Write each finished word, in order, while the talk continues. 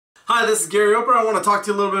Hi, this is Gary Oper. I want to talk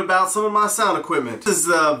to you a little bit about some of my sound equipment. This is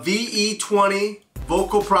the VE20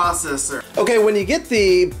 vocal processor. Okay, when you get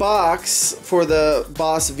the box for the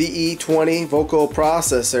Boss VE20 vocal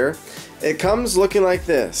processor, it comes looking like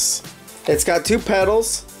this. It's got two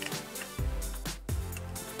pedals.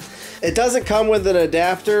 It doesn't come with an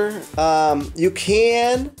adapter. You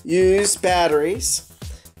can use batteries.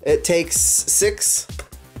 It takes six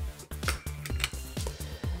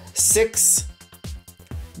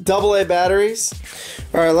AA batteries.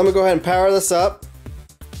 Alright, let me go ahead and power this up.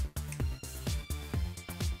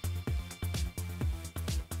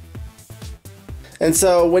 And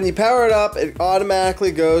so when you power it up, it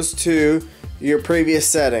automatically goes to your previous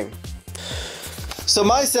setting. So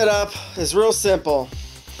my setup is real simple.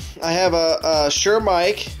 I have a Shure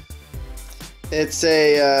mic. It's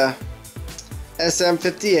a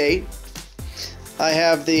SM58. I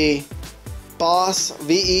have the Boss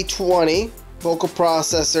VE20 vocal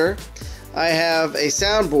processor. I have a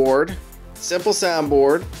soundboard, simple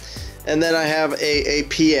soundboard, and then I have a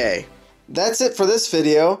PA. That's it for this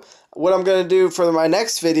video. What I'm going to do for my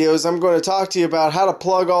next video is I'm going to talk to you about how to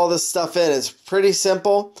plug all this stuff in. It's pretty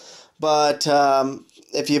simple, but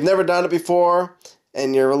if you've never done it before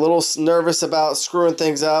and you're a little nervous about screwing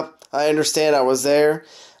things up, I understand. I was there,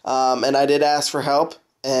 and I did ask for help,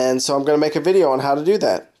 and so I'm going to make a video on how to do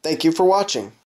that. Thank you for watching.